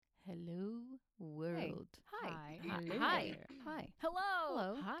Hey Hi. there. Hi. Hello.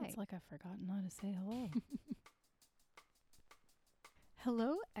 Hello. Hi. It's like I've forgotten how to say hello.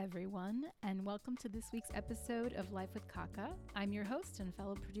 Hello, everyone, and welcome to this week's episode of Life with Kaka. I'm your host and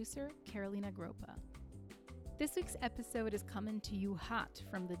fellow producer, Carolina Gropa. This week's episode is coming to you hot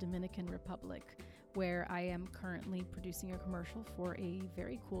from the Dominican Republic, where I am currently producing a commercial for a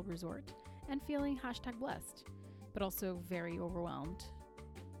very cool resort and feeling #blessed, but also very overwhelmed.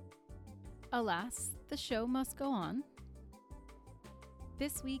 Alas, the show must go on.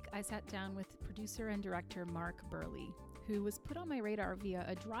 This week, I sat down with producer and director Mark Burley, who was put on my radar via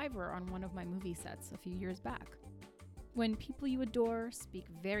a driver on one of my movie sets a few years back. When people you adore speak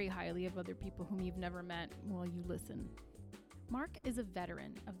very highly of other people whom you've never met, well, you listen. Mark is a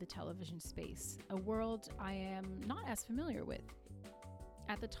veteran of the television space, a world I am not as familiar with.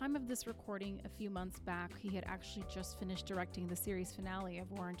 At the time of this recording, a few months back, he had actually just finished directing the series finale of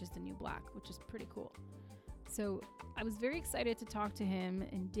Orange is the New Black, which is pretty cool. So I was very excited to talk to him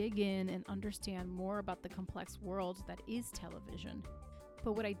and dig in and understand more about the complex world that is television.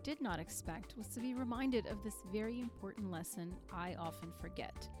 But what I did not expect was to be reminded of this very important lesson I often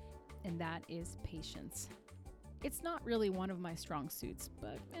forget, and that is patience. It's not really one of my strong suits,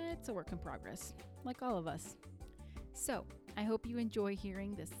 but it's a work in progress, like all of us. So I hope you enjoy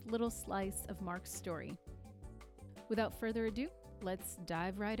hearing this little slice of Mark's story. Without further ado, let's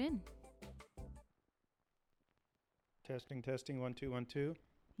dive right in. Testing, 1 2 1 2.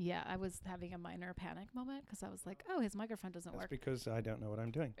 Yeah, I was having a minor panic moment because I was like, oh, his microphone doesn't That's work. because I don't know what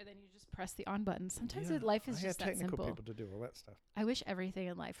I'm doing. Or then you just press the on button. Sometimes Yeah, life is I just have that technical simple. people to do all that stuff. I wish everything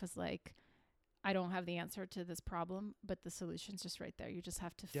in life was like, I don't have the answer to this problem, but the solution's just right there. You just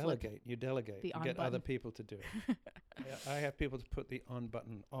have to Delegate. You delegate. the You on get other button. people to do it. I have people to put the on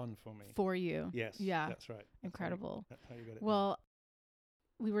button on for me. for you. Yes. Yeah. That's right. Incredible. That's how you get it. Well,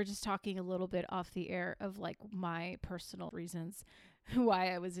 we were just talking a little bit off the air of like my personal reasons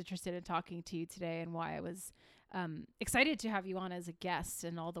why I was interested in talking to you today and why I was excited to have you on as a guest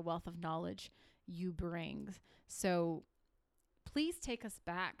and all the wealth of knowledge you bring. So please take us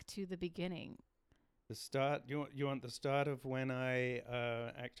back to the beginning. The start. You want the start of when I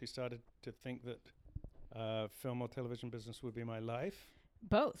actually started to think that film or television business would be my life.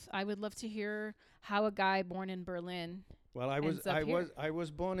 Both. I would love to hear how a guy born in Berlin. Well, I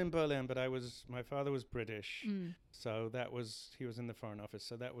was born in Berlin, but my father was British, so he was in the Foreign Office,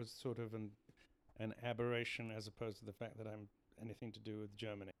 so that was sort of an aberration as opposed to the fact that I'm anything to do with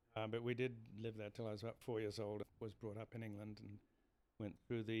Germany. But we did live there till I was about 4 years old. Was brought up in England and went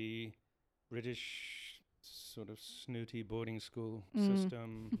through the British sort of snooty boarding school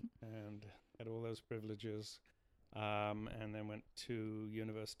system and had all those privileges, and then went to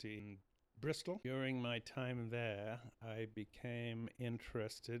university in Bristol. During my time there, I became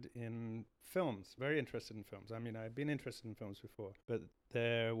interested in films, very interested in films. I mean, I'd been interested in films before, but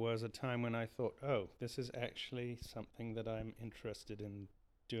there was a time when I thought, oh, this is actually something that I'm interested in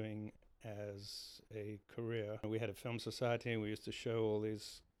doing as a career. We had a film society, and we used to show all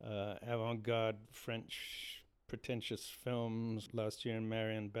these avant-garde French pretentious films. Last year in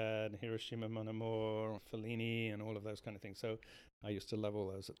Marion Bad, Hiroshima Mon Amour, Fellini, and all of those kind of things. So I used to love all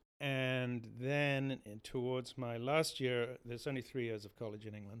those. And then towards my last year, there's only 3 years of college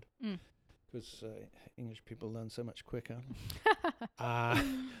in England because English people learn so much quicker.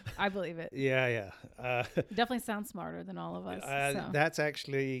 I believe it. Yeah. Definitely sounds smarter than all of us. So. That's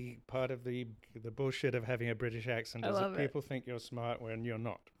actually part of the bullshit of having a British accent, is that people think you're smart when you're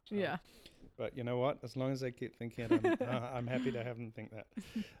not. So. Yeah. But you know what? As long as they keep thinking it, I'm happy to have them think that.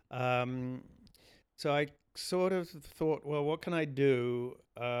 So I sort of thought, well, what can I do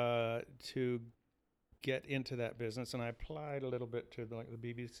to get into that business? And I applied a little bit to the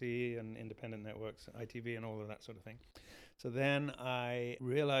BBC and independent networks, ITV and all of that sort of thing. So then I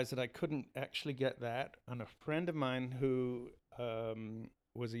realized that I couldn't actually get that. And a friend of mine who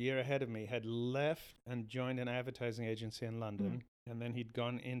was a year ahead of me had left and joined an advertising agency in London. And then he'd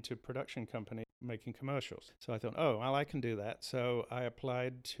gone into production company making commercials. So I thought, oh, well, I can do that. So I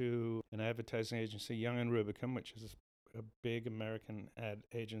applied to an advertising agency, Young and Rubicam, which is a big American ad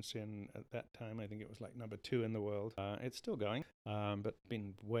agency. And at that time, I think it was like number 2 in the world. It's still going, but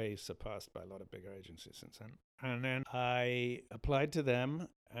been way surpassed by a lot of bigger agencies since then. And then I applied to them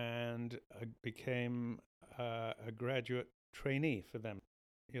and I became a graduate trainee for them.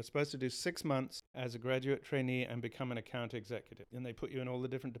 You're supposed to do 6 months as a graduate trainee and become an account executive. And they put you in all the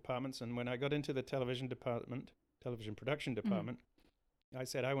different departments. And when I got into the television production department, I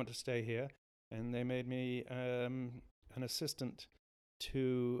said, I want to stay here. And they made me an assistant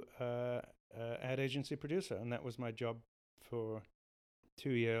to ad agency producer. And that was my job for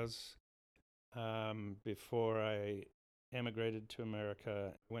 2 years. before I emigrated to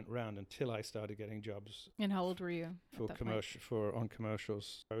America. Went round until I started getting jobs And how old were you for at that point? on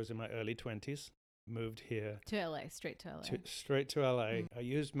commercials. I was in my early 20s. Moved here To LA, straight to LA. straight to LA. I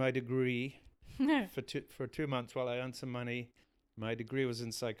used my degree for 2 months while I earned some money. My degree was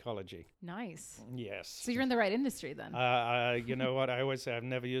in psychology. Nice. Yes. So you're in the right industry then. You know what? I always say I've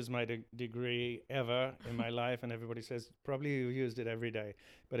never used my degree ever in my life, and everybody says probably you used it every day,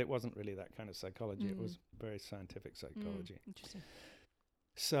 but it wasn't really that kind of psychology. It was very scientific psychology. Interesting.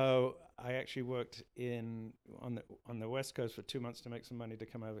 So I actually worked on the West Coast for 2 months to make some money to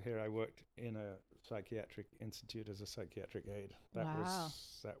come over here. I worked in a psychiatric institute as a psychiatric aide. That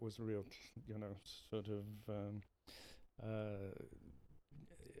was real, sort of.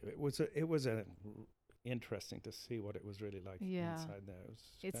 It was interesting to see what it was really like inside there.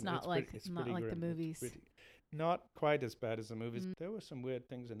 It's not like the movies. Not quite as bad as the movies. There were some weird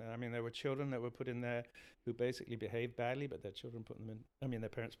things in there. I mean, there were children that were put in there who basically behaved badly, but their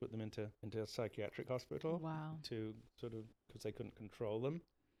parents put them into a psychiatric hospital. Wow. To sort of, because they couldn't control them.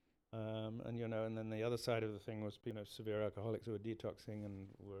 And then the other side of the thing was, severe alcoholics who were detoxing and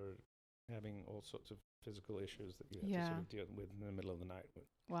were having all sorts of physical issues that you had to sort of deal with in the middle of the night.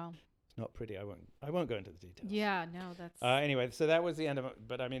 Wow. It's not pretty. I won't go into the details. Yeah, no, that's... Anyway, so that was the end of it.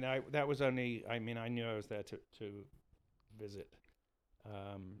 But I mean, I knew I was there to visit.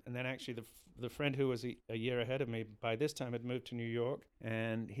 And then actually the friend who was a year ahead of me by this time had moved to New York,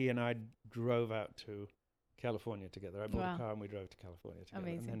 and he and I drove out to California together. I bought a car and we drove to California together.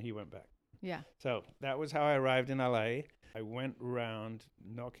 Amazing. And then he went back. Yeah. So that was how I arrived in LA. I went around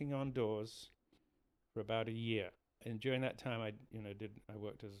knocking on doors for about a year. And during that time, I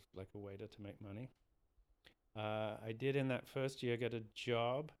worked as like a waiter to make money. I did in that first year get a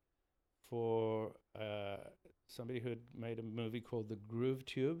job for somebody who had made a movie called The Groove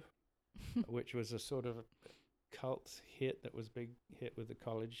Tube, which was a sort of cult hit that was big hit with the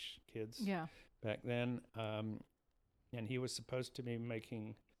college kids back then. And he was supposed to be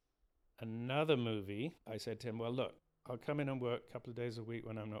making another movie. I said to him, well, look, I'll come in and work a couple of days a week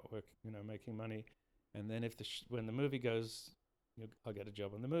when I'm not making money. And then when the movie goes, I'll get a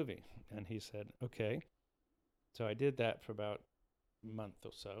job on the movie. And he said, okay. So I did that for about a month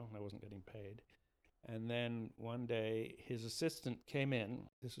or so, and I wasn't getting paid. And then one day, his assistant came in.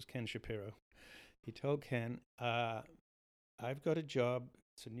 This was Ken Shapiro. He told Ken, I've got a job.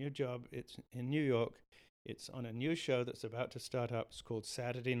 It's a new job. It's in New York. It's on a new show that's about to start up. It's called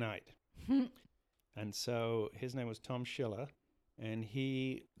Saturday Night. And so his name was Tom Schiller. And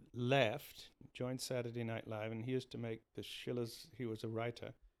he left, joined Saturday Night Live, and he used to make the Schillers. He was a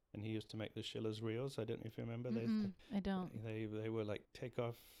writer, and he used to make the Schillers reels. I don't know if you remember. I don't. They were like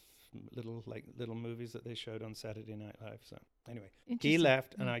takeoff little movies that they showed on Saturday Night Live. So anyway, he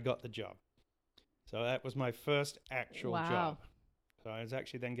left, and I got the job. So that was my first actual job. So I was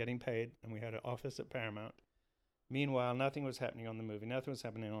actually then getting paid, and we had an office at Paramount. Meanwhile, nothing was happening on the movie. Nothing was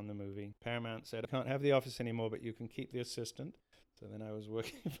happening on the movie. Paramount said, I can't have the office anymore, but you can keep the assistant. So then I was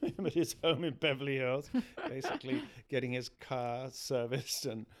working for him at his home in Beverly Hills, basically getting his car serviced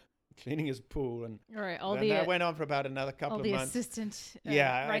and cleaning his pool. And all right, that went on for about another couple of months. All the assistant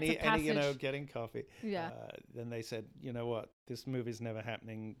and getting coffee. Yeah. Then they said, you know what, this movie's never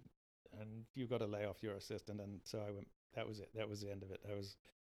happening, and you've got to lay off your assistant. And so I went. That was it. That was the end of it.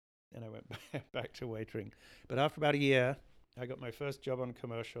 And I went back to waitering. But after about a year, I got my first job on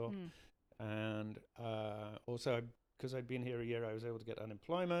commercial, and also because I'd been here a year, I was able to get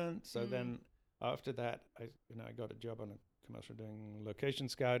unemployment. So then after that, I got a job on a commercial doing location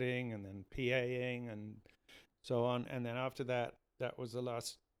scouting and then PAing and so on. And then after that,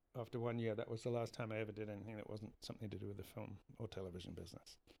 after 1 year, that was the last time I ever did anything that wasn't something to do with the film or television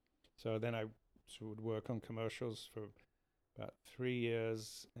business. So then I would work on commercials for about 3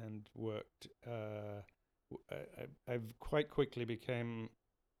 years and worked. I quite quickly became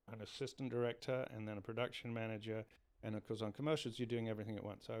an assistant director and then a production manager. And of course, on commercials, you're doing everything at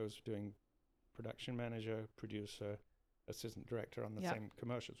once. I was doing production manager, producer, assistant director on the same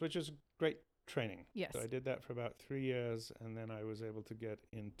commercials, which is great training. Yes. So I did that for about 3 years, and then I was able to get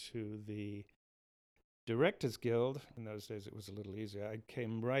into the Directors Guild. In those days, it was a little easier. I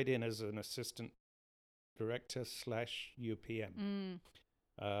came right in as an assistant director / UPM.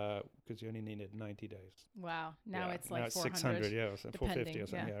 Because you only needed 90 days. Wow. Now it's like now it's 400. 600, so 450 or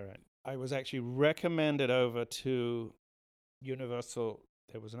something. Yeah, right. I was actually recommended over to Universal.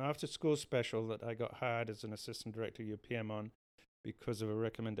 There was an after-school special that I got hired as an assistant director UPM on because of a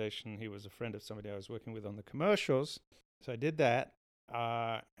recommendation. He was a friend of somebody I was working with on the commercials. So I did that.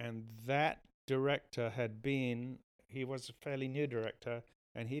 And that director he was a fairly new director,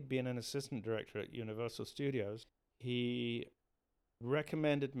 and he'd been an assistant director at Universal Studios. He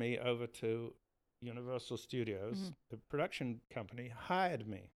recommended me over to Universal Studios. The production company hired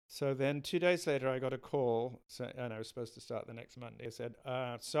me. So then 2 days later, I got a call, and I was supposed to start the next Monday. They said,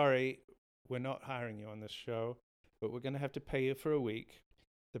 sorry, we're not hiring you on this show, but we're going to have to pay you for a week.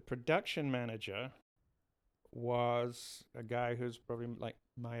 The production manager was a guy who's probably like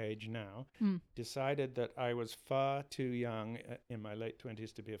my age now, decided that I was far too young in my late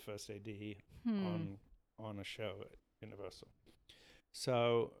 20s to be a first AD on a show at Universal.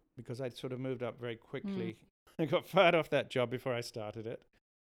 So because I'd sort of moved up very quickly, I got fired off that job before I started it.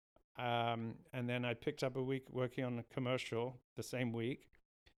 And then I picked up a week working on a commercial the same week,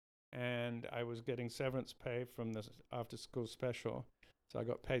 and I was getting severance pay from the after school special. So I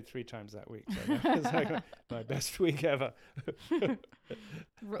got paid 3 times that week. So that was like my best week ever.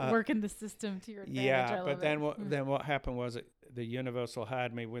 Working the system to your advantage. Yeah, but then what happened was the Universal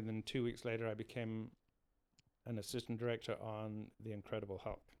hired me. Within 2 weeks later, I became an assistant director on The Incredible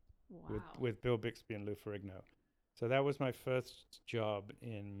Hulk with Bill Bixby and Lou Ferrigno. So that was my first job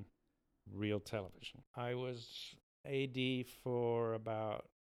in real television. I was AD for about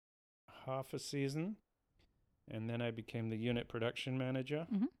half a season. And then I became the unit production manager.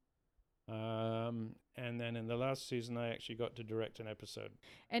 And then in the last season, I actually got to direct an episode.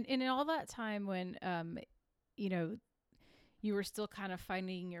 And in all that time when, you were still kind of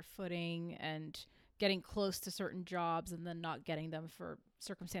finding your footing and getting close to certain jobs and then not getting them for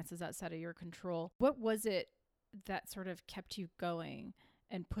circumstances outside of your control, what was it that sort of kept you going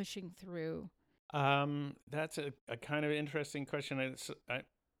and pushing through? That's a kind of interesting question.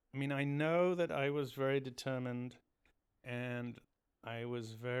 I mean, I know that I was very determined and I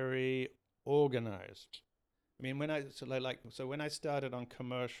was very organized. I mean, when I started on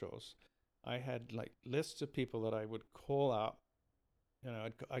commercials, I had like lists of people that I would call up. You know,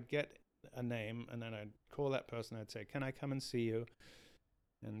 I'd get a name and then I'd call that person. I'd say, "Can I come and see you?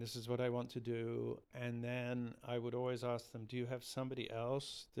 And this is what I want to do." And then I would always ask them, "Do you have somebody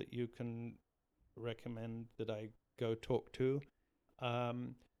else that you can recommend that I go talk to?"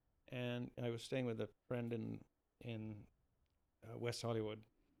 And I was staying with a friend in West Hollywood,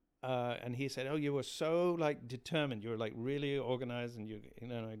 and he said, "Oh, you were so like determined. You were like really organized, and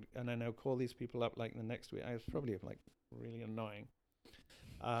and I now call these people up like the next week." I was probably like really annoying.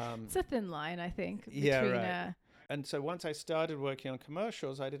 It's a thin line, I think. Yeah, right. And so once I started working on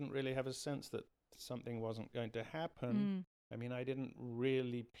commercials, I didn't really have a sense that something wasn't going to happen. I mean, I didn't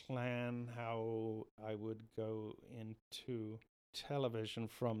really plan how I would go into television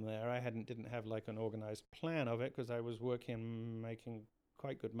from there. I didn't have like an organized plan of it because I was working, making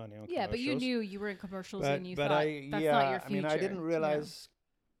quite good money on commercials. But you knew you were in commercials and you thought that's not your future. I mean, I didn't realize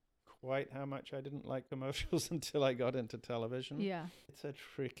quite how much I didn't like commercials until I got into television. Yeah. It's a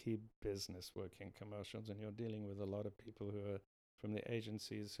tricky business working commercials, and you're dealing with a lot of people who are from the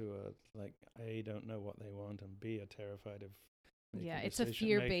agencies who are like, A, don't know what they want, and B, are terrified of it's a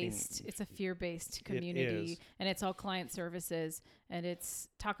fear-based community, and it's all client services, and it's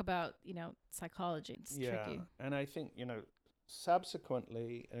talk about, psychology. It's tricky. And I think,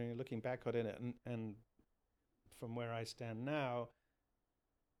 subsequently, looking back on it and from where I stand now,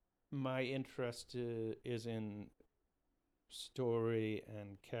 my interest is in story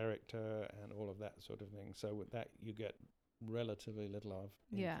and character and all of that sort of thing. So with that, you get relatively little of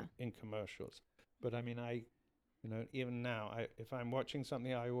in commercials. But I mean, even now, if I'm watching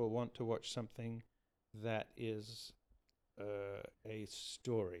something, I will want to watch something that is a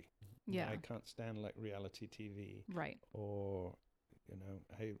story. Yeah. I can't stand like reality TV. Right. Or,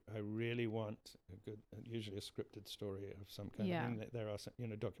 I really want a good, usually a scripted story of some kind. Yeah. I mean, there are some,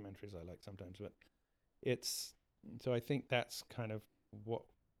 documentaries I like sometimes, but so I think that's kind of what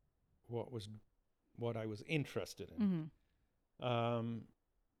I was interested in. Mm-hmm.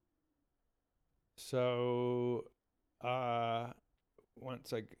 So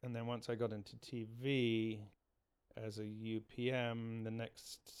once I got into TV as a UPM, the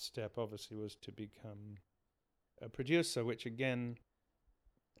next step obviously was to become a producer, which again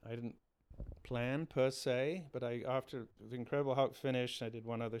I didn't plan per se, but after The Incredible Hulk finished, I did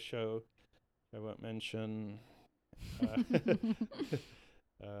one other show I won't mention,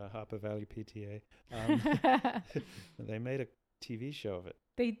 Harper Valley PTA. They made a TV show of it.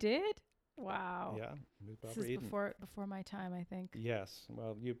 They did? Wow. Yeah. This is before my time, I think. Yes.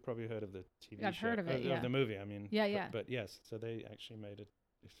 Well, you've probably heard of the TV show. I've heard of it, of the movie, I mean. Yeah. But yes, so they actually made it.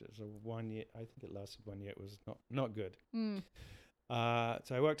 It was a 1 year. I think it lasted 1 year. It was not good.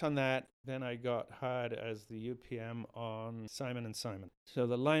 So I worked on that. Then I got hired as the UPM on Simon & Simon. So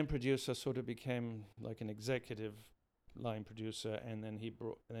the line producer sort of became like an executive line producer, and then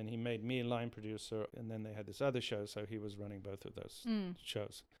he made me line producer, and then they had this other show, so he was running both of those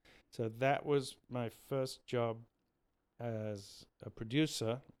shows. So that was my first job as a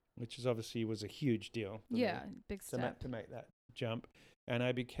producer, which is obviously was a huge deal. Big step to make that jump. And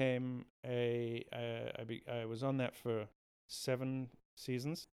I became I was on that for 7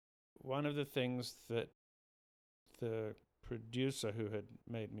 seasons. One of the things that the producer who had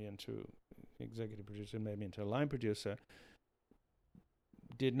made me into executive producer, made me into a line producer,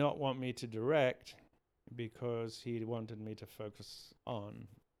 did not want me to direct because he wanted me to focus on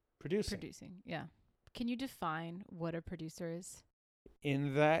producing. Yeah. Can you define what a producer is?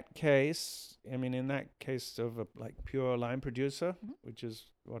 In that case of a pure line producer, which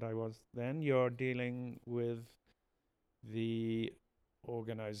is what I was then, you're dealing with the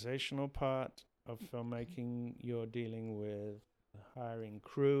organizational part of filmmaking. You're dealing with hiring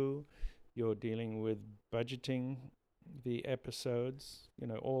crew. You're dealing with budgeting the episodes.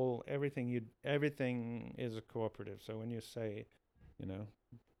 Everything is a cooperative. So when you say,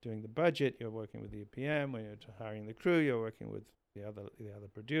 doing the budget, you're working with the EPM. When you're hiring the crew, you're working with the other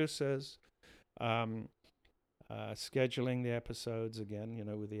producers. Scheduling the episodes again,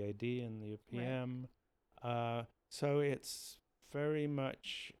 with the AD and the EPM. Right. So it's very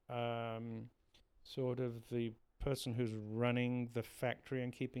much sort of the person who's running the factory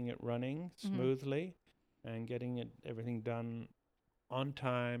and keeping it running smoothly and getting everything done on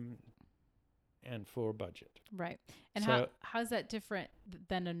time and for budget. Right. And how's that different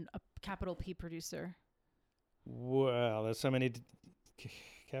than a capital P producer? Well, there's so many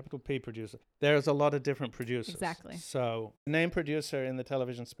capital P producer. There's a lot of different producers. Exactly. So the name producer in the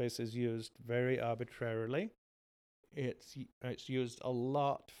television space is used very arbitrarily. It's used a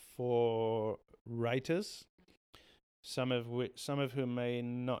lot for writers, some of whom may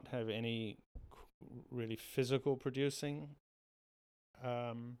not have any really physical producing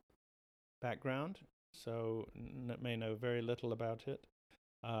background, so may know very little about it.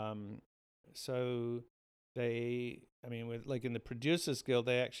 So they, in the Producers Guild,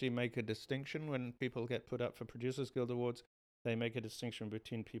 they actually make a distinction when people get put up for Producers Guild Awards. They make a distinction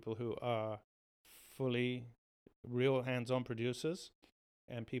between people who are fully real hands-on producers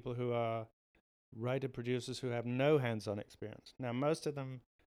and people who are writer producers who have no hands-on experience. Now, most of them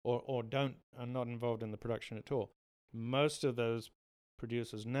are not involved in the production at all. Most of those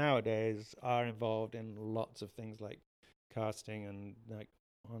producers nowadays are involved in lots of things like casting, and like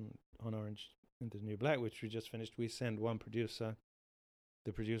on Orange is the New Black, which we just finished, we send one producer.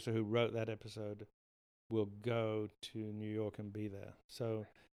 The producer who wrote that episode will go to New York and be there. So,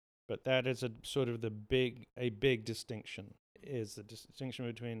 but that is a sort of a big distinction, is the distinction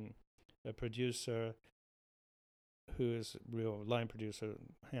between a producer who is real line producer,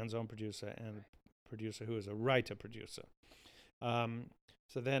 hands-on producer, and producer who is a writer producer.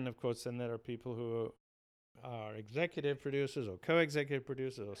 So then, of course, there are people who are executive producers or co-executive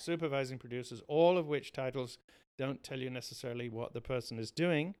producers or supervising producers, all of which titles don't tell you necessarily what the person is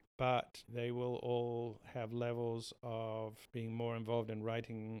doing, but they will all have levels of being more involved in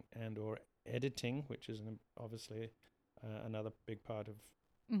writing and or editing, which is obviously another big part of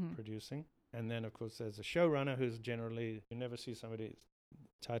producing. And then, of course, there's a showrunner who's generally, you never see somebody's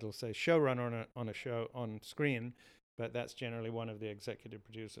title say showrunner on a show on screen, but that's generally one of the executive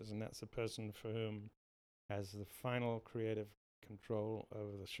producers, and that's the person for whom has the final creative control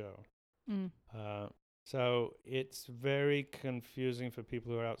over the show. So it's very confusing for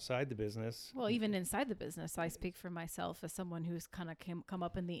people who are outside the business. Well, even inside the business, I speak for myself as someone who's kind of come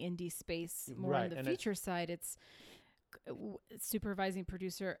up in the indie space more on the feature side. It's supervising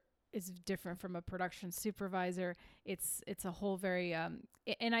producer is different from a production supervisor. It's a whole very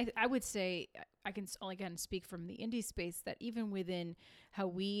and I would say I can only again speak from the indie space that even within how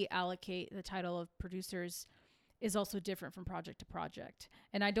we allocate the title of producers is also different from project to project.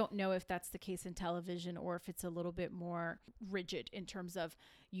 And I don't know if that's the case in television or if it's a little bit more rigid in terms of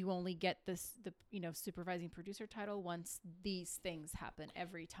you only get the supervising producer title once these things happen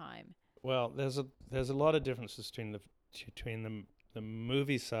every time. Well, there's a lot of differences between the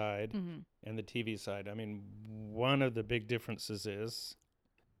movie side and the TV side. I mean, one of the big differences is,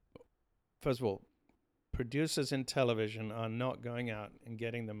 first of all, producers in television are not going out and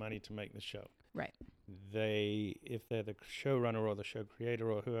getting the money to make the show. Right. If they're the showrunner or the show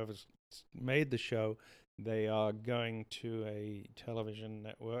creator or whoever's made the show, they are going to a television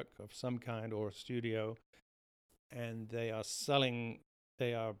network of some kind or a studio, and they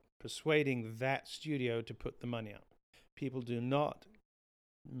are persuading that studio to put the money out. People do not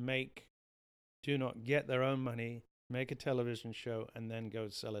get their own money make a television show, and then go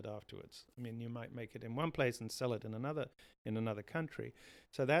sell it afterwards. I mean, you might make it in one place and sell it in another country.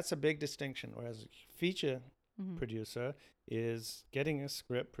 So that's a big distinction. Whereas a feature producer is getting a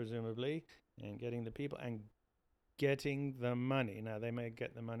script, presumably, and getting the people and getting the money. Now, they may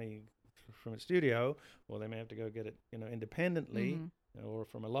get the money from a studio, or they may have to go get it, independently, or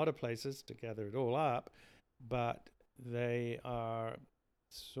from a lot of places to gather it all up. But they are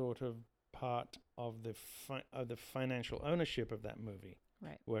sort of part of the financial ownership of that movie.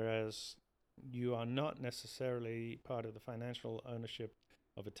 Right. Whereas you are not necessarily part of the financial ownership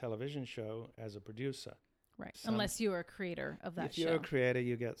of a television show as a producer. Right. Unless you are a creator of that show. If you're a creator,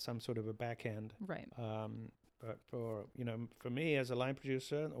 you get some sort of a back end. Right. But for me as a line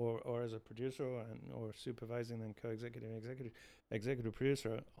producer or as a producer or supervising and executive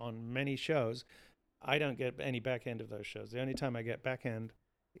producer on many shows, I don't get any back end of those shows. The only time I get back end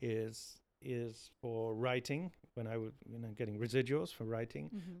is for writing, when I would getting residuals for writing,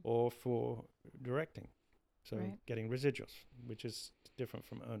 or for directing. So getting residuals, which is different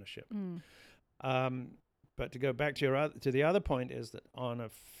from ownership. But to go back to the other point is that on a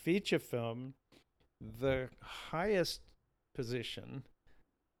feature film, the highest position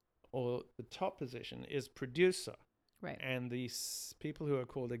or the top position is producer. Right. And these people who are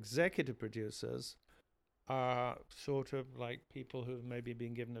called executive producers are sort of like people who've maybe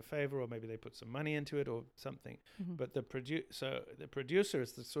been given a favor, or maybe they put some money into it or something. But the producer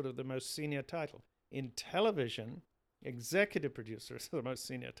is the most senior title. In television, executive producer is the most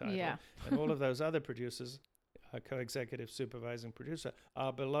senior title. Yeah. And all of those other producers, co-executive, supervising producer,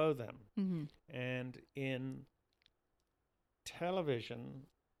 are below them. And in television,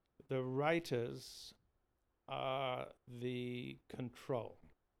 the writers are the control.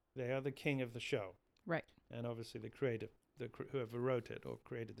 They are the king of the show. Right. And obviously the creative, whoever wrote it or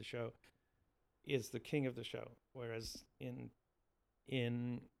created the show, is the king of the show. Whereas in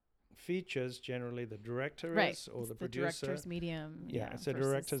features, generally the director is, or the producer. Director's medium. Yeah, it's a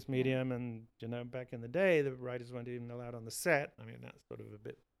director's medium, and back in the day, the writers weren't even allowed on the set. I mean, that's sort of a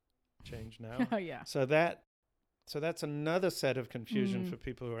bit changed now. Oh yeah. So that's another set of confusion for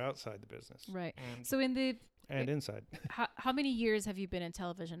people who are outside the business. Right. And inside. How many years have you been in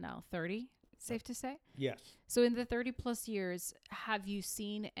television now? 30? Safe to say? Yes. So in the 30 plus years, have you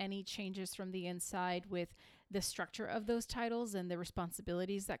seen any changes from the inside with the structure of those titles and the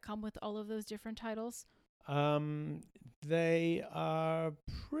responsibilities that come with all of those different titles? They are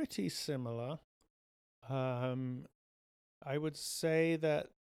pretty similar. I would say that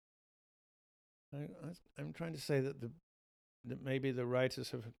I'm trying to say that maybe the writers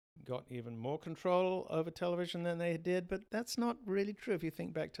have got even more control over television than they did, but that's not really true. If you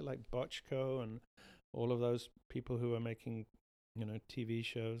think back to like Bochco and all of those people who were making, TV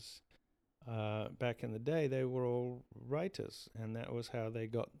shows back in the day, they were all writers, and that was how they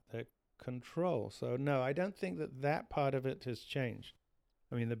got their control. So no, I don't think that part of it has changed.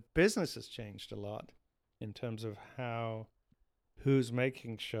 I mean, the business has changed a lot in terms of who's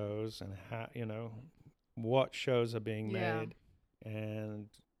making shows and how, what shows are being made, and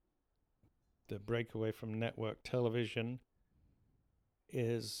the breakaway from network television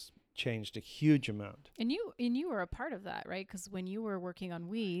is changed a huge amount. And you were a part of that, right? Because when you were working on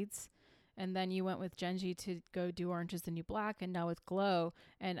Weeds, and then you went with Genji to go do Orange is the New Black, and now with Glow.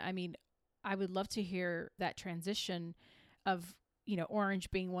 And I mean, I would love to hear that transition of, Orange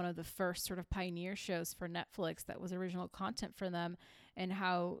being one of the first sort of pioneer shows for Netflix that was original content for them, and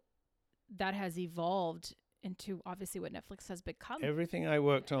how that has evolved into obviously what Netflix has become. Everything I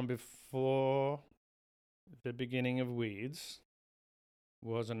worked on before the beginning of Weeds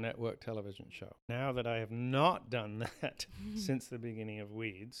was a network television show. Now that I have not done that since the beginning of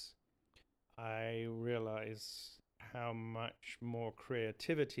Weeds, I realize how much more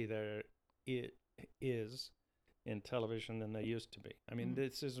creativity there is in television than there used to be. I mean,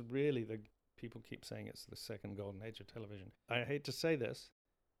 this is really people keep saying it's the second golden age of television. I hate to say this.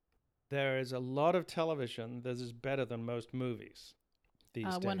 There is a lot of television that is better than most movies these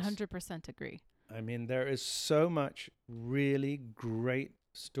days. 100% agree. I mean, there is so much really great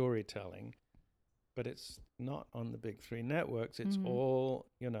storytelling, but it's not on the big three networks. It's all,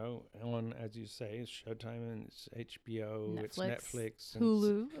 on, as you say, it's Showtime and it's HBO, it's Netflix,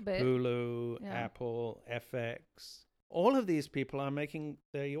 Hulu, a bit. Hulu, Apple, FX. All of these people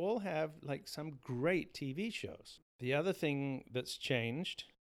they all have like some great TV shows. The other thing that's changed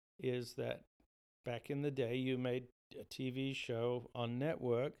is that back in the day, you made a TV show on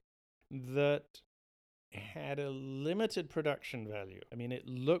network that had a limited production value. I mean, it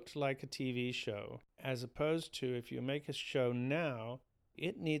looked like a TV show, as opposed to if you make a show now,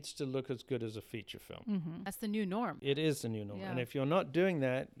 it needs to look as good as a feature film. Mm-hmm. That's the new norm. It is the new norm. Yeah. And if you're not doing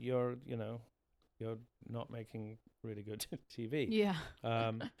that, you're not making really good TV. Yeah.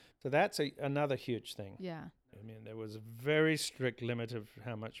 So that's another huge thing. Yeah. I mean, there was a very strict limit of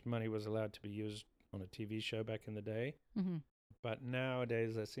how much money was allowed to be used on a TV show back in the day. Mm-hmm. But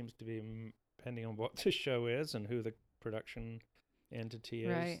nowadays, there seems to be, depending on what the show is and who the production entity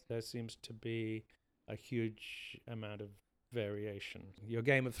is, Right. there seems to be a huge amount of variation. Your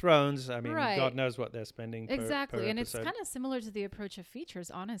Game of Thrones, I mean, Right. God knows what they're spending Exactly. per And it's episode. kind of similar to the approach of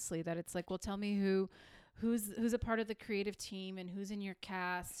features, honestly, that it's like, well, tell me who's a part of the creative team and who's in your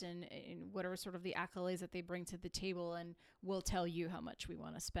cast and what are sort of the accolades that they bring to the table, and we'll tell you how much we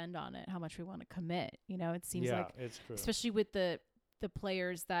want to spend on it, how much we want to commit. It seems Yeah, like, it's true. especially with the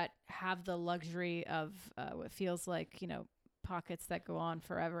players that have the luxury of what feels like, pockets that go on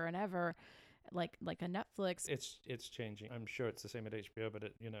forever and ever, like a Netflix. It's changing. I'm sure it's the same at HBO, but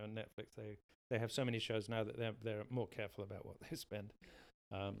at Netflix, they have so many shows now that they're more careful about what they spend.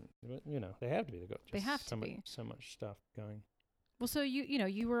 But, they have to be. They've got just They have to be. so much stuff going. Well, so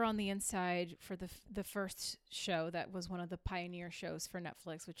you were on the inside for the first show that was one of the pioneer shows for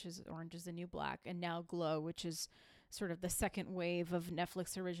Netflix, which is Orange is the New Black, and now Glow, which is sort of the second wave of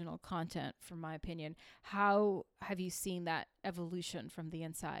Netflix original content, from my opinion. How have you seen that evolution from the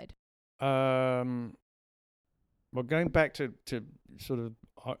inside? Well, going back to sort of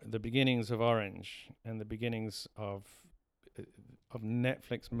the beginnings of Orange and the beginnings of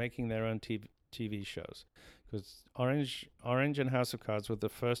Netflix making their own TV shows, because Orange and House of Cards were the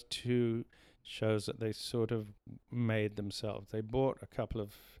first two shows that they sort of made themselves. They bought a couple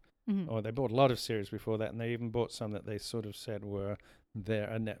of, or they bought a lot of series before that, and they even bought some that they sort of said were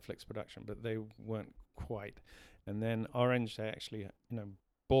a Netflix production, but they weren't quite. And then Orange, they actually,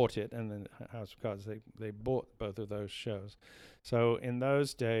 bought it, and then House of Cards, they bought both of those shows. So in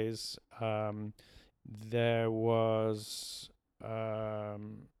those days, there was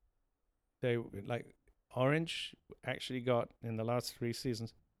Orange actually got, in the last 3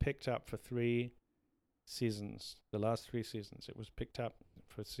 seasons, picked up for 3 seasons. The last 3 seasons, it was picked up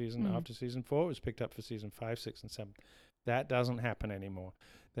for after season 4. It was picked up for season 5, 6, and 7. That doesn't happen anymore.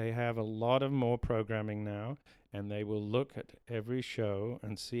 They have a lot of more programming now, and they will look at every show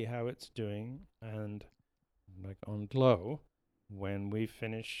and see how it's doing. And like on Glow, when we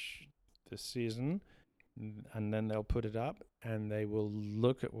finish the season, and then they'll put it up, and they will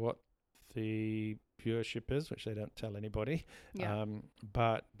look at what the viewership is, which they don't tell anybody. Yeah.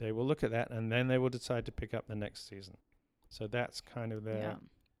 But they will look at that, and then they will decide to pick up the next season. So that's kind of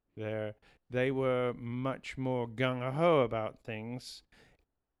they were much more gung-ho about things.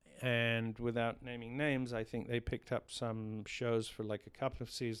 And without naming names, I think they picked up some shows for like a couple of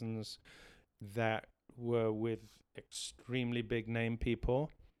seasons that were with extremely big name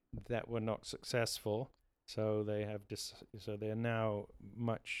people that were not successful. So they have so they are now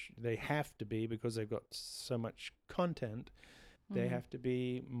they have to be, because they've got so much content, they have to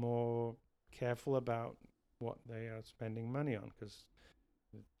be more careful about what they are spending money on, because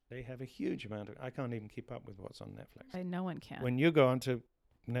they have a huge amount I can't even keep up with what's on Netflix. No one can. When you go onto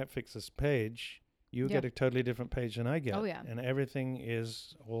Netflix's page, you get a totally different page than I get. Oh, yeah. And everything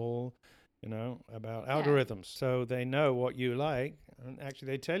is all, about algorithms. So they know what you like. And actually,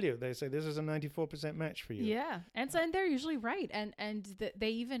 they tell you, they say, this is a 94% match for you. Yeah. And they're usually right. And they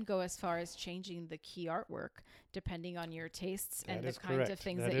even go as far as changing the key artwork depending on your tastes and the kinds of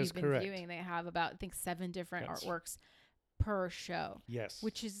things that you've been viewing. They have about, I think, 7 different artworks per show. Yes.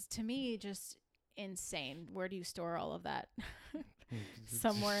 Which is, to me, just insane. Where do you store all of that?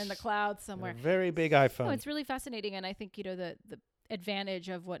 Somewhere in the cloud, somewhere. A very big iPhone. No, it's really fascinating. And I think, the advantage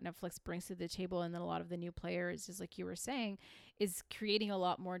of what Netflix brings to the table, and then a lot of the new players, is like you were saying, is creating a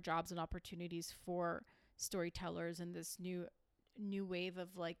lot more jobs and opportunities for storytellers, and this new wave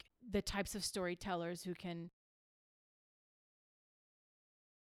of like the types of storytellers who can.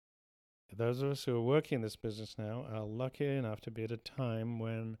 Those of us who are working in this business now are lucky enough to be at a time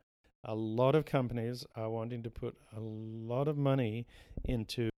when a lot of companies are wanting to put a lot of money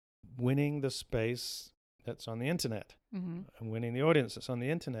into winning the space that's on the internet and winning the audience that's on the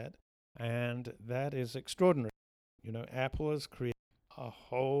internet. And that is extraordinary. Apple has created a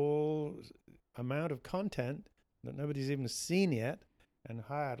whole amount of content that nobody's even seen yet and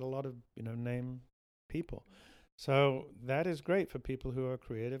hired a lot of, name people. So that is great for people who are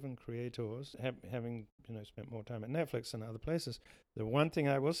creative and creators, having, spent more time at Netflix and other places. The one thing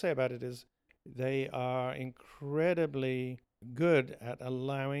I will say about it is they are incredibly good at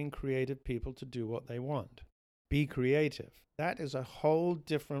allowing creative people to do what they want. Be creative. That is a whole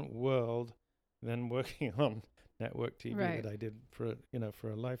different world than working on network TV Right. that I did for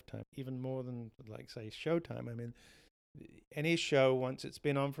a lifetime, even more than like say Showtime. I mean, any show once it's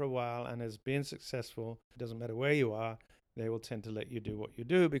been on for a while and has been successful, it doesn't matter where you are, they will tend to let you do what you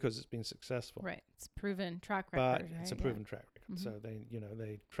do because it's been successful. Right. It's proven track But record. it's a right? proven track record, Mhm. so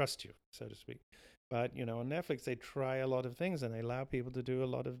they trust you, so to speak. But on Netflix they try a lot of things and they allow people to do a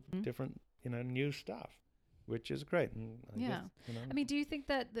lot of Mhm. different new stuff, which is great. And I Yeah. guess, I mean, do you think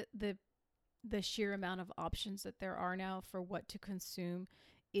that the sheer amount of options that there are now for what to consume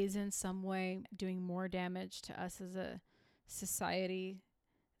is in some way doing more damage to us as a society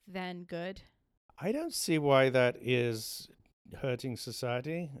than good? I don't see why that is hurting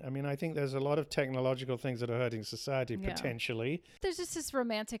society. I mean, I think there's a lot of technological things that are hurting society Yeah. potentially. There's just this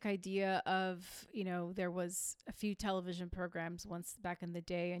romantic idea of, there was a few television programs once back in the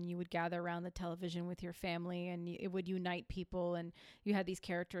day, and you would gather around the television with your family, and it would unite people, and you had these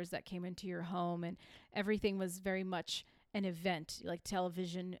characters that came into your home, and everything was very much an event. Like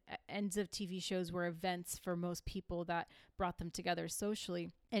television, ends of TV shows were events for most people that brought them together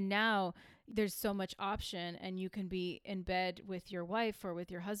socially. And now there's so much option, and you can be in bed with your wife or with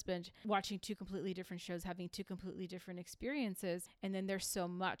your husband watching two completely different shows, having two completely different experiences. And then there's so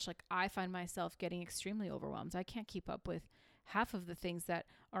much, like I find myself getting extremely overwhelmed. I can't keep up with half of the things that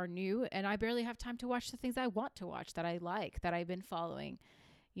are new, and I barely have time to watch the things I want to watch, that I like, that I've been following.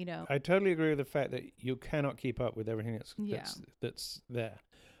 I totally agree with the fact that you cannot keep up with everything Yeah. that's there.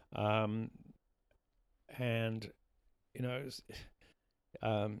 And it's,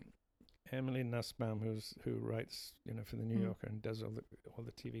 Emily Nussbaum, who writes for the New Mm. Yorker and does all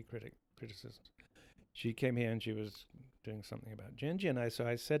the TV criticisms. She came here and she was doing something about Gingy, and I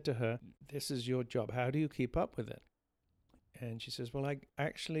said to her, "This is your job. How do you keep up with it?" And she says, "Well, I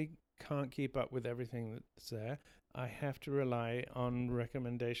actually can't keep up with everything that's there. I have to rely on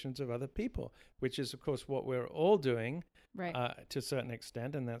recommendations of other people," which is, of course, what we're all doing Right. to a certain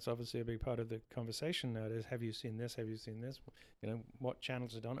extent. And that's obviously a big part of the conversation nowadays. Have you seen this? Have you seen this? What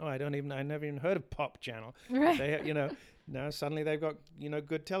channels are on? Oh, I never even heard of Pop Channel. Right. They, now suddenly they've got,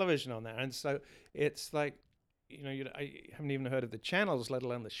 good television on there. And so it's like, I haven't even heard of the channels, let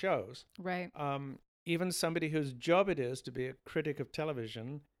alone the shows. Right. Even somebody whose job it is to be a critic of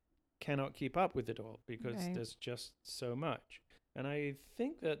television cannot keep up with it all because Right. there's just so much. And I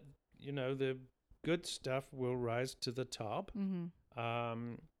think that, the good stuff will rise to the top.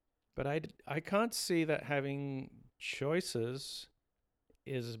 Mm-hmm. But I can't see that having choices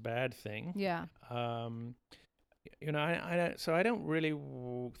is a bad thing. Yeah. I don't really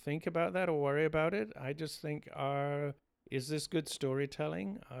think about that or worry about it. I just think, is this good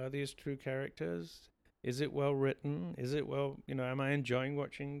storytelling? Are these true characters? Is it well written? Is it am I enjoying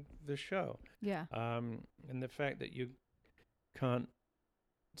watching the show? Yeah. And the fact that you can't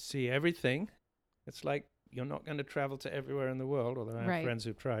see everything, it's like you're not going to travel to everywhere in the world, although I have Right. friends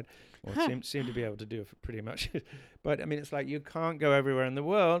who've tried or seem to be able to do it pretty much. But I mean, it's like you can't go everywhere in the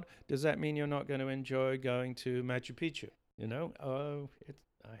world. Does that mean you're not going to enjoy going to Machu Picchu? I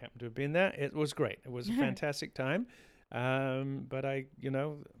happen to have been there. It was great. It was a fantastic time. But I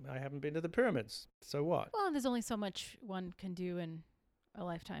haven't been to the pyramids. So what? Well, there's only so much one can do in a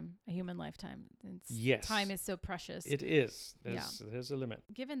lifetime, a human lifetime. Yes. Time is so precious. It is. There's a limit.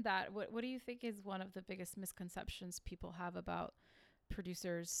 Given that, what do you think is one of the biggest misconceptions people have about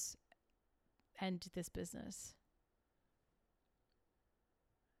producers and this business?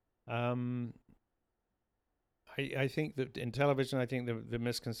 I think that in television, I think the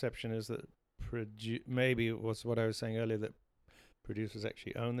misconception is that maybe it was what I was saying earlier, that producers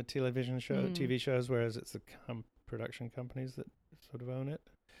actually own the television show, TV shows, whereas it's the production companies that sort of own it.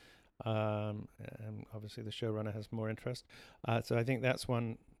 And obviously the showrunner has more interest. So I think that's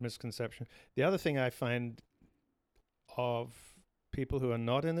one misconception. The other thing I find of people who are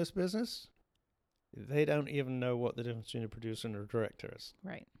not in this business, they don't even know what the difference between a producer and a director is.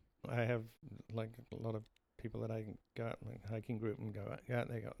 Right. I have like a lot of people that I can go out, like hiking group, and go out,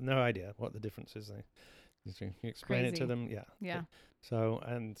 they got no idea what the difference is. You explain it to them. Yeah. So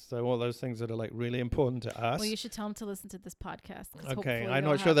all those things that are like really important to us. Well, you should tell them to listen to this podcast. Okay, I'm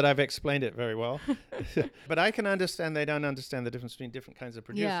not sure that I've explained it very well, but I can understand they don't understand the difference between different kinds of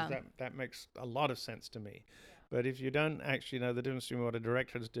producers. Yeah. That makes a lot of sense to me. But if you don't actually know the difference between what a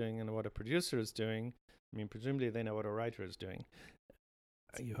director is doing and what a producer is doing, I mean, presumably they know what a writer is doing.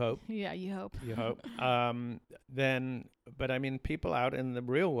 You hope. Yeah, you hope. You hope. But I mean, people out in the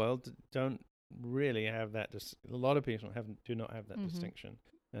real world don't really have that. A lot of people do not have that distinction,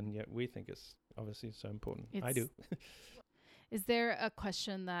 and yet we think it's obviously so important. I do. Is there a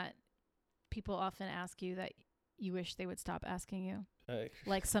question that people often ask you that you wish they would stop asking you?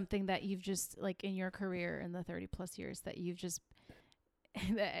 Like something that you've just, like in your career in the 30 plus years, that you've just,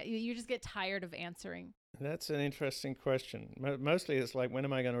 that you just get tired of answering? That's an interesting question. Mostly it's like, when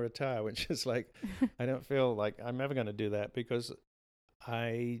am I going to retire? Which is like, I don't feel like I'm ever going to do that, because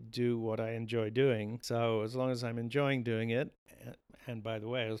I do what I enjoy doing. So as long as I'm enjoying doing it, and by the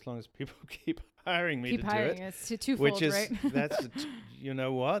way, as long as people keep hiring me to do it, It's twofold, which is, right? that's, you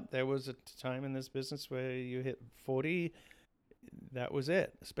know what? There was a time in this business where you hit 40, that was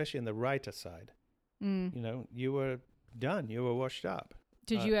it, especially in the writer side. Mm. You know, you were done, you were washed up.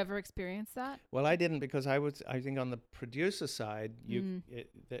 Did you ever experience that? Well, I didn't, because I think on the producer side,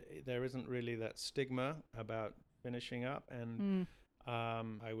 there isn't really that stigma about finishing up. And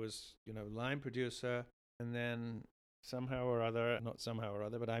I was, line producer, and then not somehow or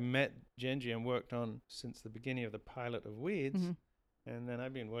other, but I met Genji and worked on since the beginning of the pilot of Weeds. And then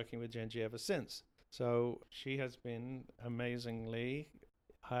I've been working with Genji ever since. So she has been amazingly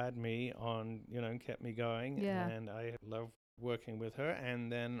hired me on, and kept me going. Yeah. And I love working with her.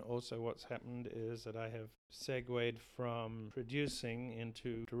 And then also what's happened is that I have segued from producing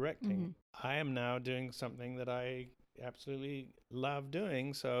into directing. I am now doing something that I absolutely love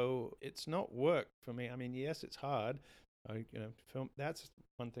doing, so it's not work for me. I mean, yes, it's hard. Film, that's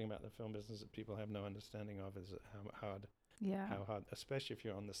one thing about the film business that people have no understanding of, is how hard, especially if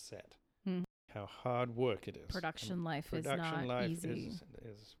you're on the set, how hard work it is. Production life is not easy.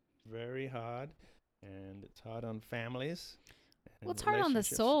 Is very hard, and it's hard on families. Well, it's hard on the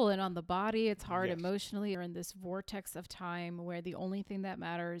soul and on the body. It's hard emotionally. You're in this vortex of time where the only thing that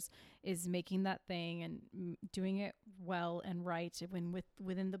matters is making that thing and doing it well and right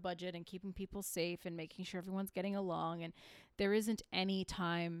within the budget, and keeping people safe and making sure everyone's getting along. And there isn't any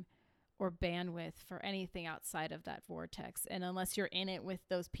time or bandwidth for anything outside of that vortex. And unless you're in it with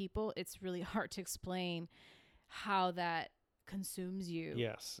those people, it's really hard to explain how that consumes you.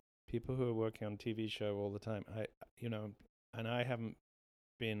 Yes. People who are working on TV show all the time, and I haven't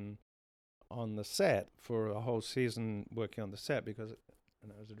been on the set for a whole season working on the set, because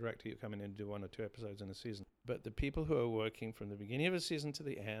as a director, you come in and do 1 or 2 episodes in a season. But the people who are working from the beginning of a season to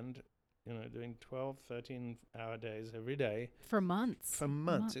the end, doing 12, 13-hour days every day. For months.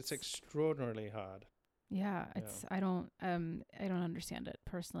 It's extraordinarily hard. Yeah, I don't understand it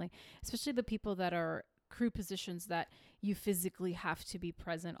personally, especially the people that are crew positions that you physically have to be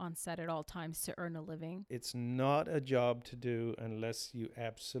present on set at all times to earn a living. It's not a job to do unless you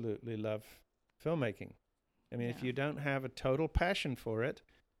absolutely love filmmaking. I mean, if you don't have a total passion for it,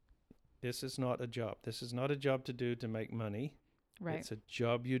 this is not a job. This is not a job to do to make money. Right. It's a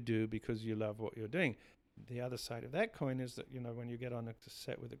job you do because you love what you're doing. The other side of that coin is that, when you get on a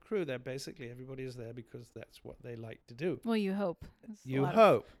set with a crew, everybody is there because that's what they like to do. Well, you hope. You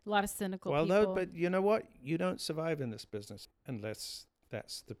hope. A lot of cynical people. Well, but you know what? You don't survive in this business unless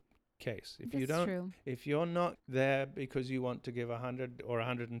that's the case. If you're not there because you want to give 100 or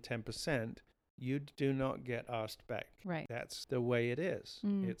 110%, you do not get asked back. Right. That's the way it is.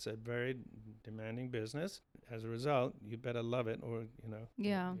 It's a very demanding business. As a result, you better love it, or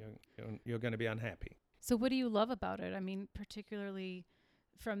you're going to be unhappy. So what do you love about it? I mean, particularly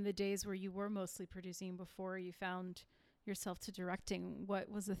from the days where you were mostly producing before you found yourself to directing, what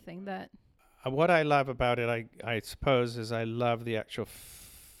was the thing that... What I love about it, I suppose, is I love the actual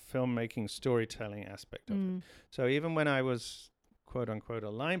filmmaking storytelling aspect of it. So even when I was, quote unquote,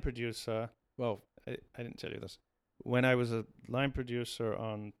 a line producer, well, I didn't tell you this. When I was a line producer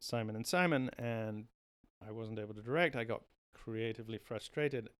on Simon & Simon and I wasn't able to direct, I got creatively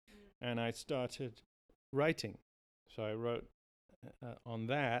frustrated and I started writing. So I wrote on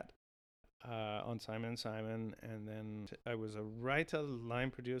that, on Simon & Simon, and then I was a writer,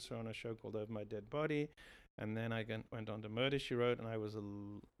 line producer on a show called Over My Dead Body, and then I went on to Murder, She Wrote, and I was a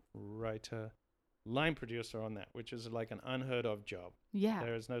writer, line producer on that, which is like an unheard of job. Yeah.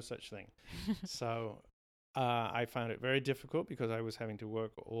 There is no such thing. So I found it very difficult because I was having to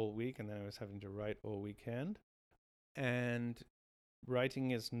work all week and then I was having to write all weekend. And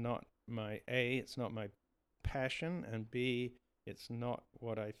writing is not it's not my passion, and B, it's not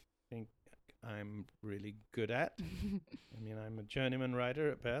what I think I'm really good at. I mean, I'm a journeyman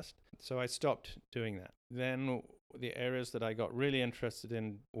writer at best. So I stopped doing that. Then the areas that I got really interested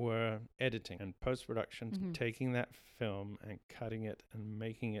in were editing and post-production, taking that film and cutting it and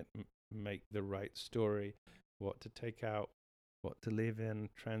making it make the right story, what to take out, what to leave in,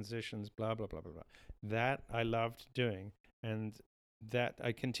 transitions, blah, blah, blah, blah, blah. That I loved doing, and that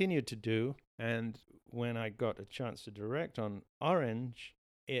I continued to do. And when I got a chance to direct on Orange,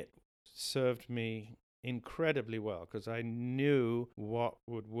 it served me incredibly well because I knew what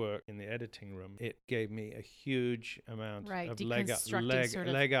would work in the editing room. It gave me a huge amount Right, of leg up. deconstructing sort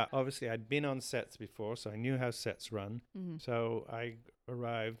of. Leg up. Obviously, I'd been on sets before, so I knew how sets run. Mm-hmm. So I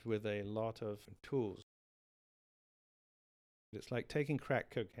arrived with a lot of tools. It's like taking crack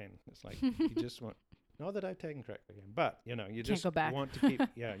cocaine. It's like you just want. Not that I've taken crack cocaine, but you Can't just go back. want to keep.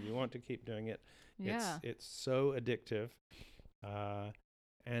 Yeah, you want to keep doing it. Yeah. It's so addictive,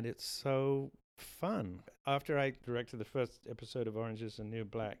 and it's so fun. After I directed the first episode of Orange Is the New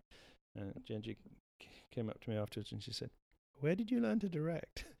Black, Genji came up to me afterwards and she said, "Where did you learn to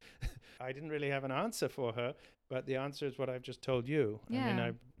direct?" I didn't really have an answer for her, but the answer is what I've just told you. Yeah. I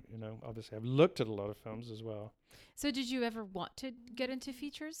mean, obviously I've looked at a lot of films as well. So did you ever want to get into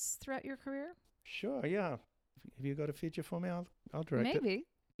features throughout your career? Sure, yeah. Have you got a feature for me? I'll direct it. Maybe.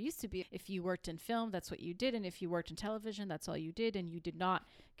 It used to be if you worked in film, that's what you did. And if you worked in television, that's all you did. And you did not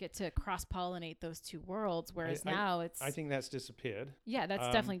get to cross-pollinate those two worlds. Whereas now it's... I think that's disappeared. Yeah, that's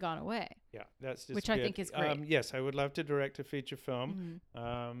definitely gone away. Yeah, that's disappeared. Which I think is great. Yes, I would love to direct a feature film,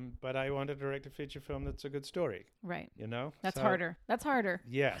 but I want to direct a feature film that's a good story. Right. You know? That's harder. That's harder.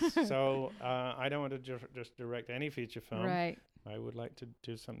 Yes. So I don't want to just direct any feature film. Right. I would like to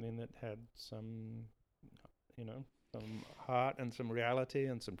do something that had some, some heart and some reality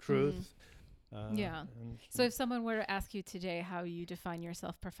and some truth. Yeah. So if someone were to ask you today how you define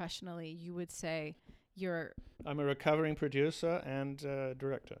yourself professionally, you would say I'm a recovering producer and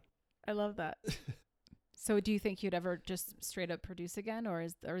director. I love that. So do you think you'd ever just straight up produce again, or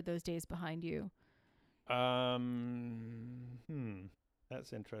are those days behind you?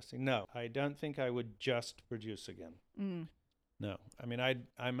 That's interesting. No, I don't think I would just produce again. No. I mean,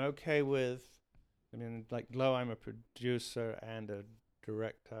 I'm okay with, like Glow, I'm a producer and a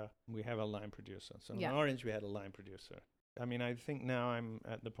director. We have a line producer. So in Orange, we had a line producer. I mean, I think now I'm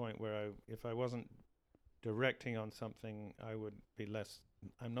at the point where if I wasn't directing on something, I would be less.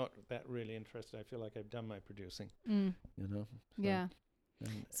 I'm not that really interested. I feel like I've done my producing, So, yeah.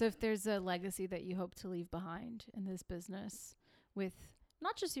 So if there's a legacy that you hope to leave behind in this business with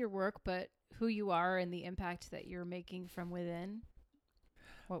not just your work, but who you are and the impact that you're making from within,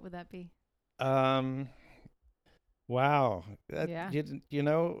 what would that be? Wow.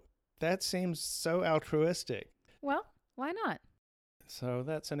 That seems so altruistic. Well, why not? So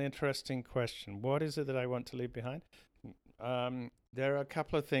that's an interesting question. What is it that I want to leave behind? There are a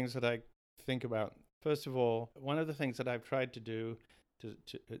couple of things that I think about. First of all, one of the things that I've tried to do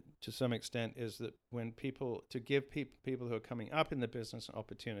to some extent is that to give people who are coming up in the business an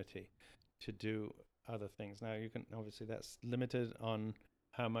opportunity to do other things. Now, obviously that's limited on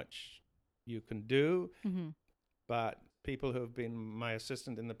how much you can do, but people who have been my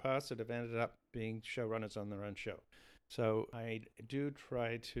assistant in the past that have ended up being showrunners on their own show. So I do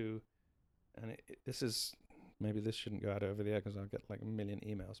try to, and maybe this shouldn't go out over the air because I'll get like a million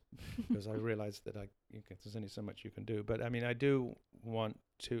emails because I realize that there's only so much you can do. But I mean, I do want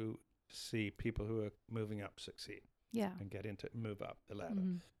to see people who are moving up succeed. Yeah. And move up the ladder.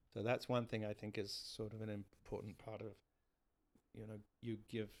 So that's one thing I think is sort of an important part of, you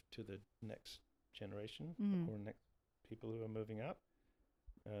give to the next generation or next people who are moving up,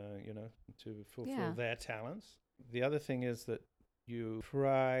 to fulfill their talents. The other thing is that you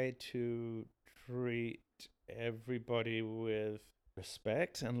try to treat everybody with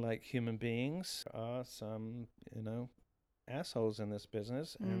respect and like human beings. There are some, assholes in this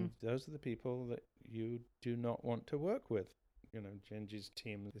business, and those are the people that you do not want to work with. Genji's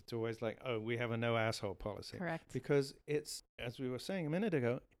team, it's always like, oh, we have a no asshole policy. Correct. Because it's, as we were saying a minute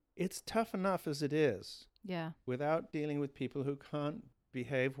ago, it's tough enough as it is. Yeah. Without dealing with people who can't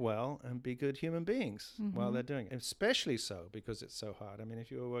behave well and be good human beings while they're doing it. Especially so because it's so hard. I mean,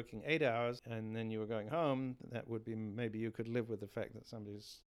 if you were working 8 hours and then you were going home, that would be, maybe you could live with the fact that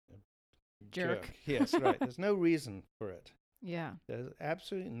somebody's a jerk. Yes, right. There's no reason for it. Yeah. There's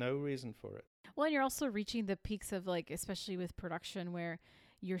absolutely no reason for it. Well, and you're also reaching the peaks of especially with production where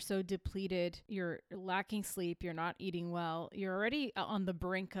you're so depleted, you're lacking sleep, you're not eating well, you're already on the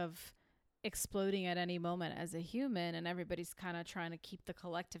brink of exploding at any moment as a human, and everybody's kind of trying to keep the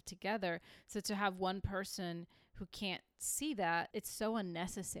collective together. So to have one person who can't see that, it's so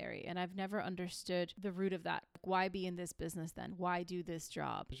unnecessary. And I've never understood the root of that. Why be in this business then? Why do this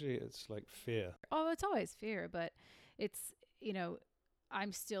job? Usually it's like fear. Oh, it's always fear, but it's,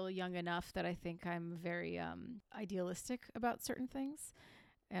 I'm still young enough that I think I'm very idealistic about certain things.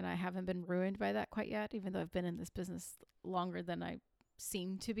 And I haven't been ruined by that quite yet, even though I've been in this business longer than I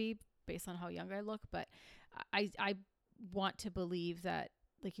seem to be based on how young I look. But I want to believe that,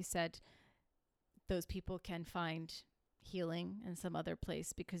 like you said, those people can find healing in some other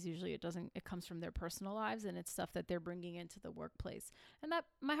place, because usually it comes from their personal lives and it's stuff that they're bringing into the workplace. And that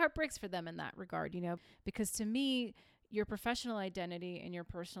my heart breaks for them in that regard, because to me, your professional identity and your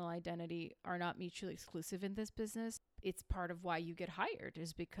personal identity are not mutually exclusive in this business. It's part of why you get hired,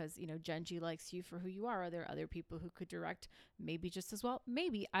 is because, Genji likes you for who you are. Are there other people who could direct maybe just as well?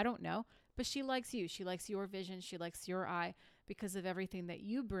 Maybe, I don't know. But she likes you. She likes your vision. She likes your eye because of everything that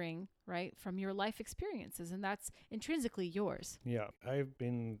you bring, right, from your life experiences. And that's intrinsically yours. Yeah, I've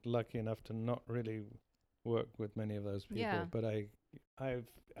been lucky enough to not really work with many of those people, but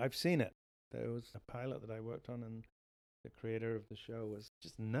I've seen it. There was a pilot that I worked on, and the creator of the show was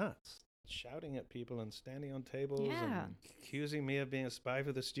just nuts, shouting at people and standing on tables and accusing me of being a spy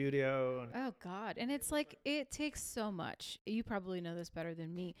for the studio. Oh, God. And it's like, it takes so much. You probably know this better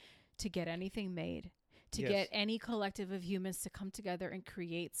than me, to get anything made, to get any collective of humans to come together and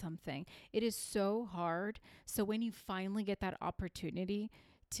create something. It is so hard. So when you finally get that opportunity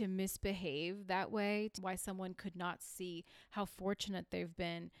to misbehave that way, why someone could not see how fortunate they've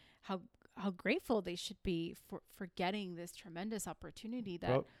been, how grateful they should be for getting this tremendous opportunity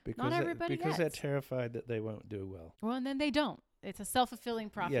that not everybody gets. Because they're terrified that they won't do well. Well, and then they don't. It's a self-fulfilling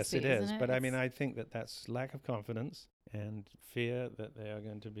prophecy. Yes, it isn't is. It? But I mean, I think that's lack of confidence and fear that they are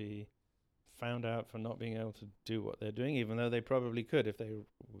going to be found out for not being able to do what they're doing, even though they probably could if they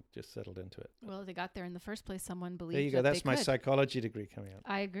just settled into it. Well, they got there in the first place. Someone believed. There you go. That's my psychology degree coming out.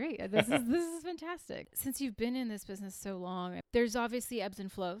 I agree. This is fantastic. Since you've been in this business so long, there's obviously ebbs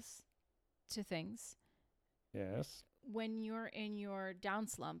and flows to things. Yes. When you're in your down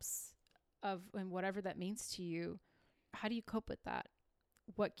slumps and whatever that means to you, how do you cope with that?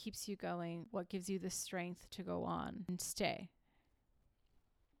 What keeps you going? What gives you the strength to go on and stay?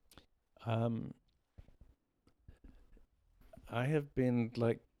 I have been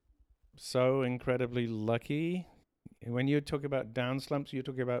so incredibly lucky. When you talk about down slumps, you're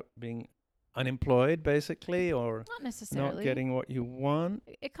talking about being unemployed, basically, or not necessarily not getting what you want.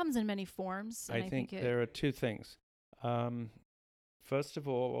 It comes in many forms. I think there are two things. First of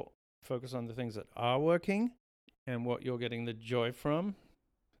all, focus on the things that are working and what you're getting the joy from.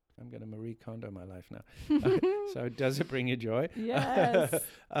 I'm going to Marie Kondo my life now. So does it bring you joy? Yes.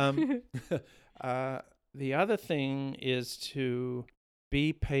 The other thing is to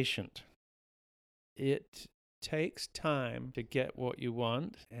be patient. It takes time to get what you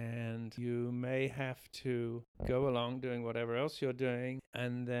want, and you may have to go along doing whatever else you're doing,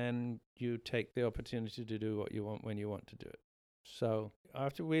 and then you take the opportunity to do what you want when you want to do it. So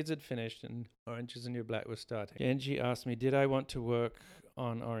after Weeds had finished and Orange is the New Black was starting, Genji asked me, did I want to work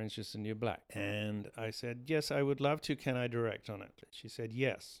on Orange is the New Black? And I said, yes, I would love to. Can I direct on it? She said,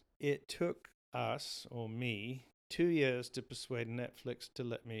 yes. It took us, or me, 2 years to persuade Netflix to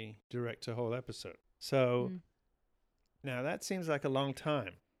let me direct a whole episode. So now that seems like a long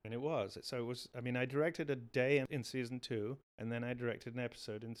time. And it was. So it was, I directed a day in season 2, and then I directed an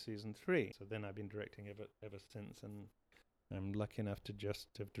episode in season 3. So then I've been directing ever since, and I'm lucky enough to just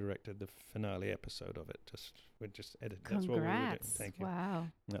have directed the finale episode of it. We just edited. Congrats. That's what we were doing. Thank you. Wow.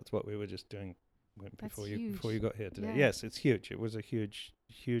 That's what we were just doing before you got here today. Yeah. Yes, it's huge. It was a huge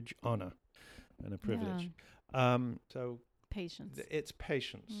honor and a privilege. Yeah. So patience. It's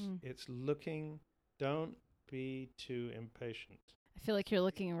patience. It's looking. Don't be too impatient. I feel like you're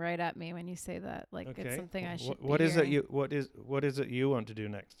looking right at me when you say that. Like it's something I should. What is it you want to do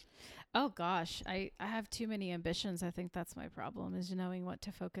next? Oh gosh, I have too many ambitions. I think that's my problem, is knowing what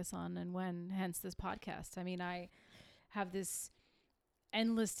to focus on and when. Hence this podcast. I have this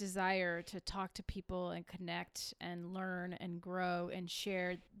endless desire to talk to people and connect and learn and grow and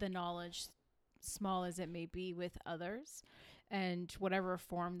share the knowledge, small as it may be, with others, and whatever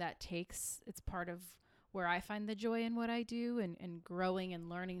form that takes. It's part of where I find the joy in what I do, and growing and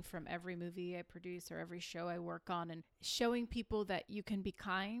learning from every movie I produce or every show I work on, and showing people that you can be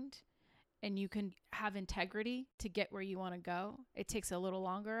kind and you can have integrity to get where you want to go. It takes a little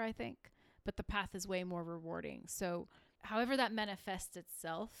longer, I think, but the path is way more rewarding. So however that manifests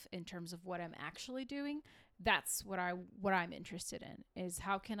itself in terms of what I'm actually doing, that's what I'm interested in, is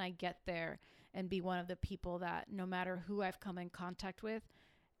how can I get there and be one of the people that no matter who I've come in contact with,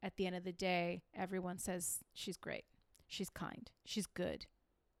 at the end of the day, everyone says she's great, she's kind, she's good,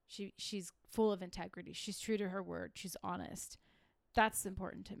 she's full of integrity, she's true to her word, she's honest. That's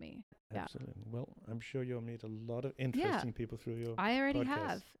important to me. Absolutely. Yeah. Well, I'm sure you'll meet a lot of interesting people through your I already podcast.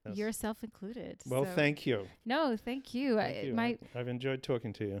 have. Yes. Yourself included. Well, so. Thank you. No, thank you. I've enjoyed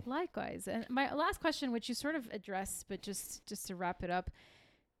talking to you. Likewise. And my last question, which you sort of addressed, but just to wrap it up,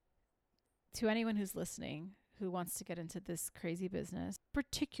 to anyone who's listening, who wants to get into this crazy business,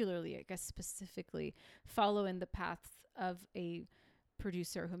 particularly, I guess, specifically follow in the path of a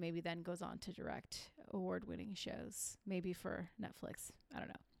producer who maybe then goes on to direct award-winning shows, maybe for Netflix. I don't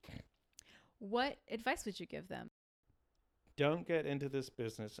know. What advice would you give them? Don't get into this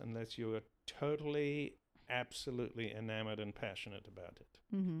business unless you are totally, absolutely enamored and passionate about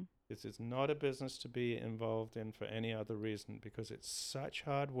it. Mm-hmm. This is not a business to be involved in for any other reason, because it's such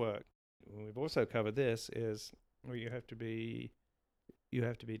hard work. We've also covered this is where you have to be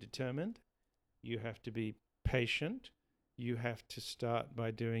determined, you have to be patient, you have to start by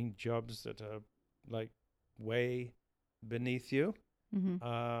doing jobs that are like way beneath you.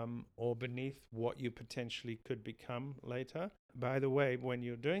 Mm-hmm. Or beneath what you potentially could become later. By the way, when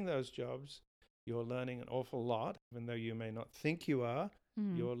you're doing those jobs, you're learning an awful lot, even though you may not think you are.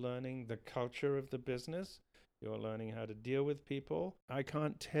 Mm-hmm. You're learning the culture of the business. You're learning how to deal with people. I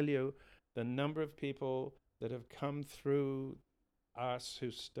can't tell you the number of people that have come through us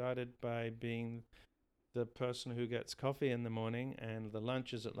who started by being the person who gets coffee in the morning and the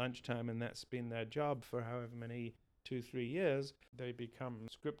lunch is at lunchtime, and that's been their job for however many 2-3 years. They become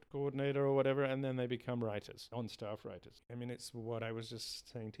script coordinator or whatever, and then they become writers, on-staff writers. I mean, it's what I was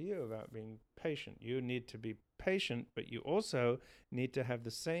just saying to you about being patient. You need to be patient, but you also need to have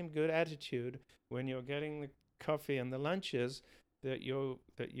the same good attitude when you're getting the coffee and the lunches that you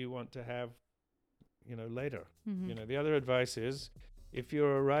want to have, later. Mm-hmm. The other advice is, if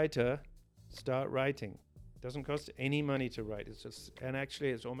you're a writer, start writing. Doesn't cost any money to write. And actually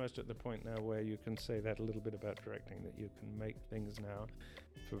it's almost at the point now where you can say that a little bit about directing, that you can make things now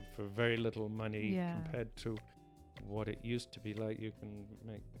for very little money compared to what it used to be like. You can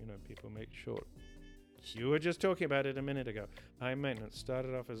make, people make short. You were just talking about it a minute ago. High Maintenance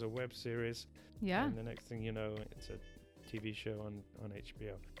started off as a web series. Yeah. And the next thing you know, it's a TV show on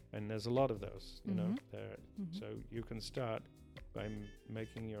HBO. And there's a lot of those, there. Mm-hmm. So you can start by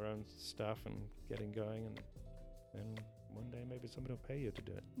making your own stuff and getting going, and one day maybe somebody will pay you to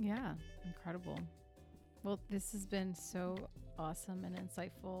do it. Yeah, incredible. Well, this has been so awesome and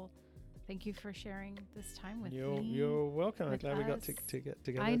insightful. Thank you for sharing this time with me. You're welcome. I'm glad we got to get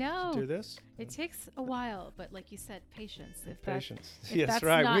together to do this. It takes a while, but like you said, patience. Patience. Yes,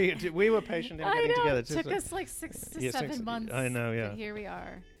 right. We were patient in getting together. It took us like 6 to 7 months. I know, yeah. But here we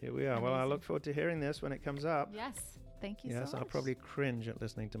are. Amazing. Well, I look forward to hearing this when it comes up. Yes. Thank you so much. Yes, I'll probably cringe at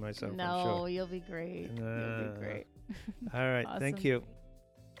listening to myself. No, I'm sure. You'll be great. You'll be great. All right. Awesome. Thank you.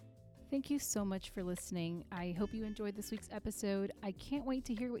 Thank you so much for listening. I hope you enjoyed this week's episode. I can't wait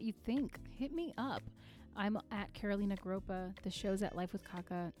to hear what you think. Hit me up. I'm at Carolina Gropa. The show's at Life with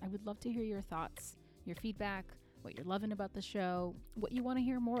Kaka. I would love to hear your thoughts, your feedback, what you're loving about the show, what you want to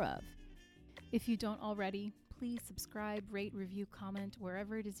hear more of. If you don't already, please subscribe, rate, review, comment,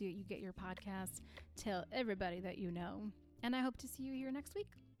 wherever it is you get your podcasts. Tell everybody that you know. And I hope to see you here next week.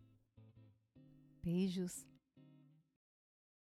 Beijos.